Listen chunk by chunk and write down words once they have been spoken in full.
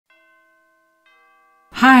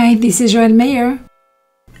Hi, this is Joelle Meyer.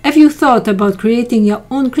 Have you thought about creating your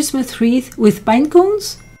own Christmas wreath with pine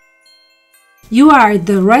cones? You are at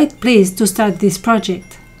the right place to start this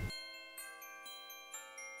project.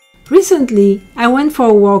 Recently, I went for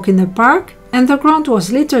a walk in a park and the ground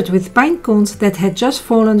was littered with pine cones that had just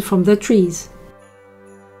fallen from the trees.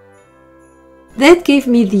 That gave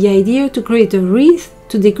me the idea to create a wreath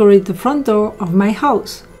to decorate the front door of my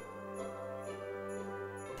house.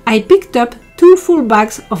 I picked up 2 full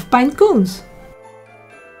bags of pine cones.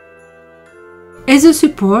 As a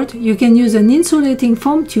support, you can use an insulating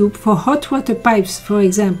foam tube for hot water pipes, for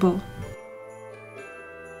example.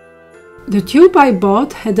 The tube I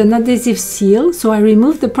bought had an adhesive seal, so I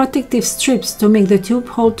removed the protective strips to make the tube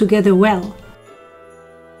hold together well.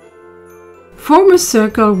 Form a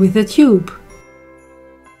circle with the tube.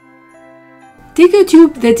 Take a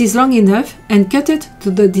tube that is long enough and cut it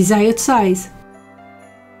to the desired size.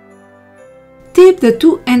 Tape the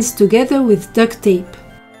 2 ends together with duct tape.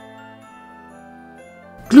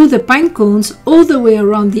 Glue the pine cones all the way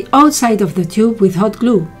around the outside of the tube with hot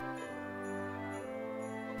glue.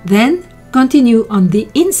 Then continue on the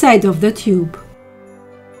inside of the tube.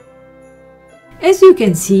 As you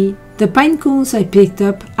can see, the pine cones I picked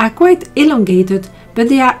up are quite elongated, but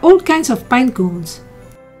they are all kinds of pine cones.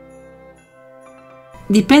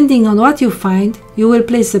 Depending on what you find, you will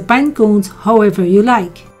place the pine cones however you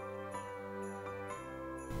like.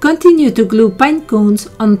 Continue to glue pine cones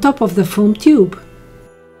on top of the foam tube.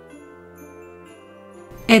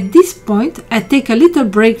 At this point, I take a little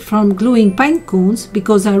break from gluing pine cones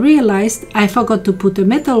because I realized I forgot to put a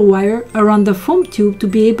metal wire around the foam tube to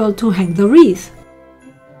be able to hang the wreath.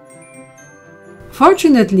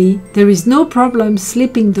 Fortunately, there is no problem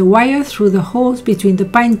slipping the wire through the holes between the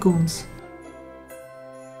pine cones.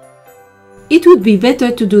 It would be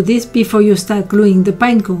better to do this before you start gluing the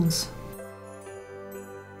pine cones.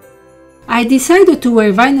 I decided to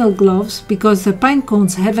wear vinyl gloves because the pine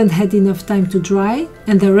cones haven't had enough time to dry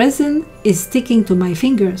and the resin is sticking to my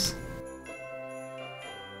fingers.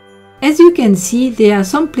 As you can see, there are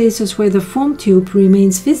some places where the foam tube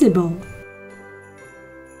remains visible.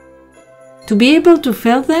 To be able to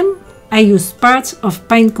fill them, I used parts of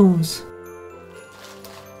pine cones.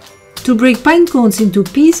 To break pine cones into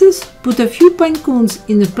pieces, put a few pine cones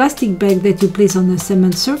in a plastic bag that you place on a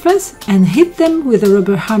cement surface and hit them with a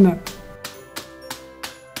rubber hammer.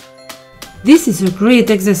 This is a great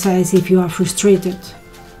exercise if you are frustrated.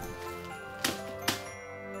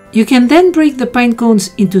 You can then break the pine cones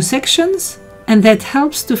into sections, and that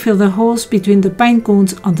helps to fill the holes between the pine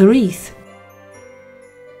cones on the wreath.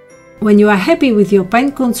 When you are happy with your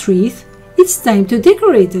pine cones wreath, it's time to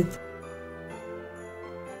decorate it.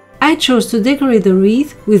 I chose to decorate the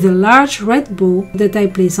wreath with a large red bow that I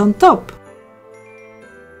place on top.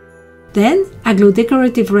 Then I glue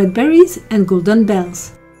decorative red berries and golden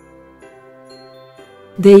bells.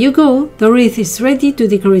 There you go, the wreath is ready to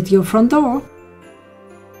decorate your front door.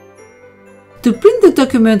 To print the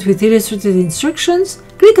document with illustrated instructions,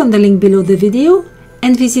 click on the link below the video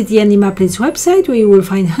and visit the AnimaPlace website where you will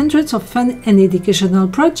find hundreds of fun and educational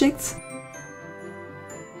projects.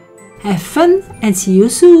 Have fun and see you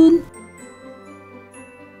soon!